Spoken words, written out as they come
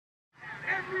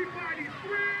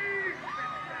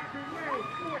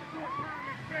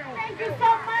Thank you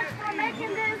so much for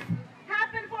making this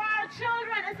happen for our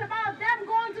children. It's about them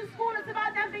going to school. It's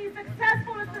about them being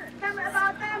successful. It's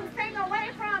about them staying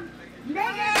away from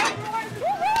negative influences.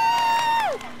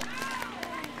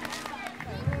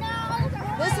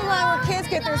 This is one where kids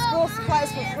get their school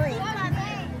supplies for free.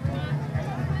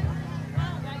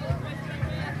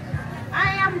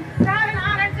 I am proud and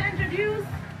honored to introduce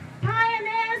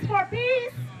Pioneers for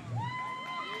Peace.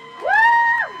 Woo!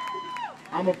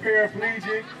 I'm a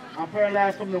paraplegic. I'm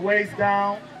paralyzed from the waist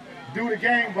down due to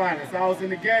gang violence. I was in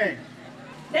the gang.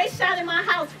 They shot in my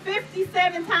house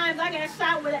 57 times. I got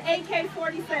shot with an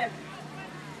AK-47.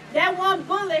 That one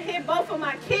bullet hit both of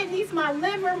my kidneys, my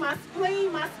liver, my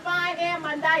spleen, my spine, and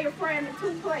my diaphragm in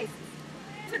 2 places.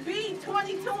 To be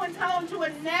 22 and told you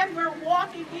would never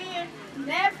walk again,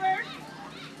 never,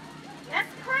 that's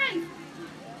crazy.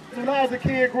 When I was a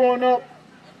kid growing up,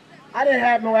 I didn't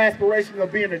have no aspirations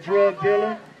of being a drug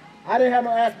dealer. I didn't have no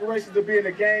aspirations of being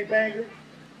a gangbanger.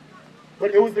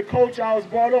 But it was the culture I was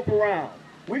brought up around.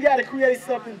 We got to create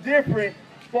something different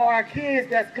for our kids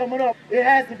that's coming up. It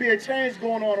has to be a change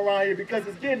going on around here because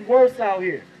it's getting worse out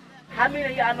here. How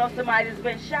many of y'all know somebody that's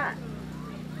been shot?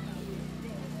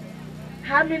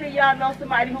 How many of y'all know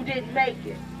somebody who didn't make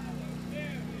it?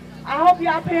 I hope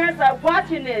y'all parents are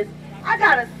watching this. I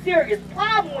got a serious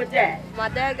problem with that. My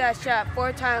dad got shot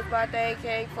 4 times by the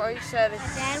AK-47. My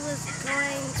dad was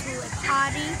going to a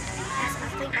party. I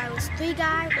think I was 3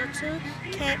 guys or 2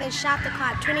 came and shot the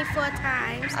car 24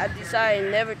 times. I decided to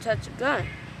never touch a gun.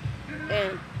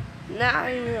 And now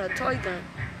I'm using a toy gun.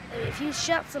 If you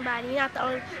shoot somebody, you're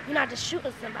not just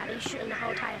shooting somebody, you're shooting the whole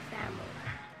entire family.